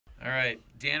All right,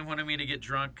 Dan wanted me to get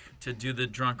drunk to do the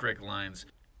drunk Rick lines.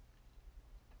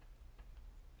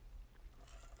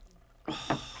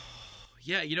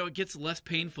 Yeah, you know, it gets less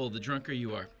painful the drunker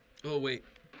you are. Oh, wait.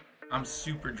 I'm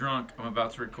super drunk. I'm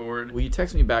about to record. Will you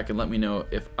text me back and let me know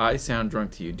if I sound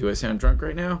drunk to you? Do I sound drunk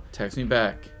right now? Text me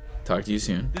back. Talk to you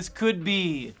soon. This could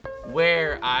be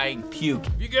where I puke.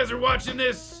 If you guys are watching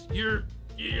this, you're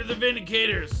the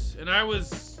Vindicators. And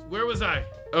where was I?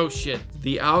 Oh shit.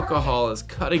 The alcohol is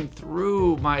cutting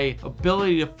through my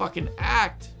ability to fucking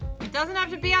act. It doesn't have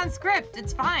to be on script.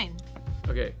 It's fine.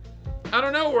 Okay. I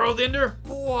don't know, World Ender.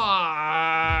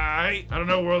 Why? I don't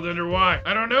know, World Ender. Why?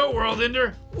 I don't know, World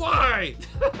Ender. Why?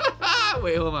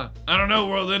 Wait, hold on. I don't know,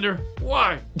 World Ender.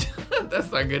 Why?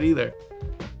 That's not good either.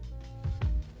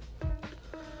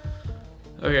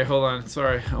 Okay, hold on.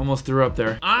 Sorry, I almost threw up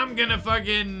there. I'm gonna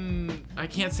fucking... I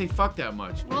can't say fuck that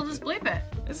much. We'll just bleep it.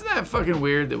 Isn't that fucking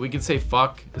weird that we can say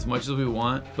fuck as much as we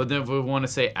want, but then if we want to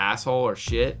say asshole or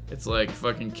shit, it's like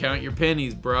fucking count your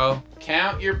pennies, bro.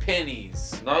 Count your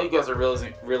pennies. Now you guys are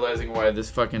realizing why this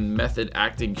fucking method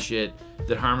acting shit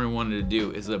that Harmon wanted to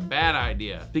do is a bad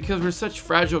idea. Because we're such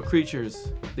fragile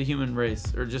creatures, the human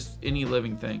race, or just any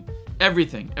living thing.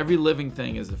 Everything, every living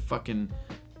thing is a fucking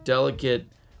delicate...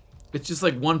 It's just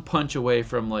like one punch away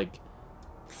from like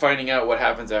finding out what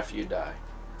happens after you die.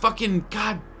 Fucking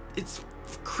God, it's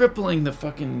crippling the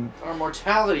fucking our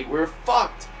mortality. We're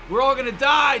fucked. We're all gonna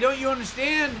die. Don't you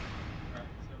understand?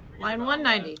 Line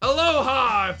 190.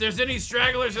 Aloha! If there's any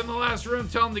stragglers in the last room,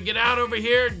 tell them to get out over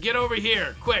here. Get over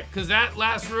here, quick, because that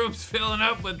last room's filling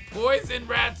up with poison,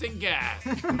 rats, and gas.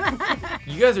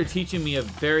 You guys are teaching me a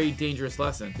very dangerous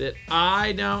lesson that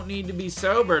I don't need to be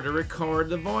sober to record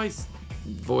the voices.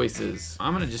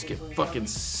 I'm gonna just get fucking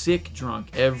sick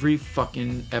drunk every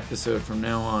fucking episode from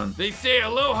now on. They say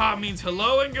aloha means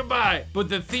hello and goodbye, but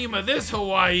the theme of this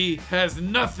Hawaii has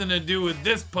nothing to do with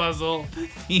this puzzle. The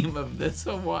theme of this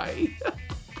Hawaii.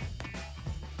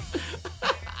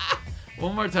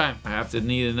 One more time. I have to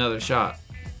need another shot.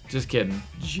 Just kidding.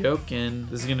 Joking.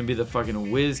 This is gonna be the fucking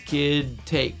whiz kid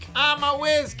take. I'm a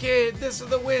whiz kid. This is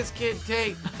the whiz kid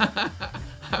take.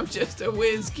 I'm just a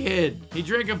whiz kid. He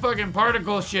drank a fucking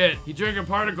particle shit. He drank a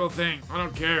particle thing. I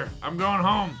don't care. I'm going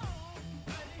home.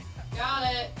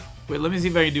 Got it. Wait, let me see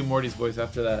if I can do Morty's voice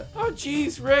after that. Oh,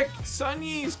 jeez, Rick. Sun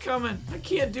Yi's coming. I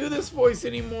can't do this voice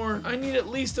anymore. I need at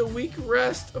least a week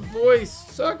rest of voice.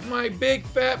 Suck my big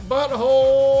fat butthole.